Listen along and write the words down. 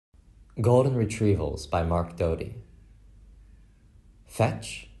Golden Retrievals by Doty.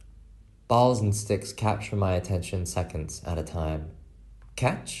 Fetch? Balls and sticks capture my attention seconds at a time.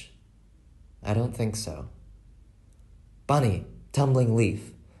 Catch? I don't think so. Bunny, tumbling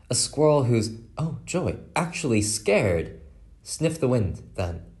leaf, a squirrel who's, oh joy, actually scared. Sniff the wind,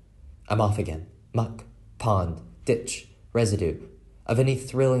 then. I'm off again. Muck, pond, ditch, residue, of any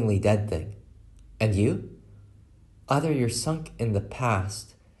thrillingly dead thing. And you? Either you're sunk in the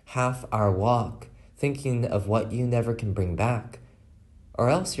past, half our walk, thinking of what you never can bring back, or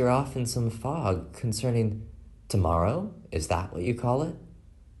else you're off in some fog concerning tomorrow, is that what you call it?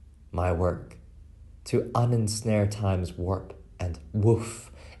 My work, to unsnare time's warp and woof,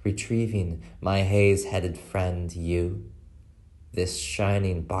 retrieving my haze-headed friend, you. This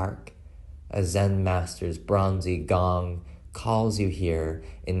shining bark, a Zen master's bronzy gong, calls you here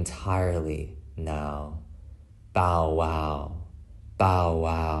entirely now. Bow wow, bow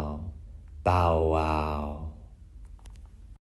wow, bow wow.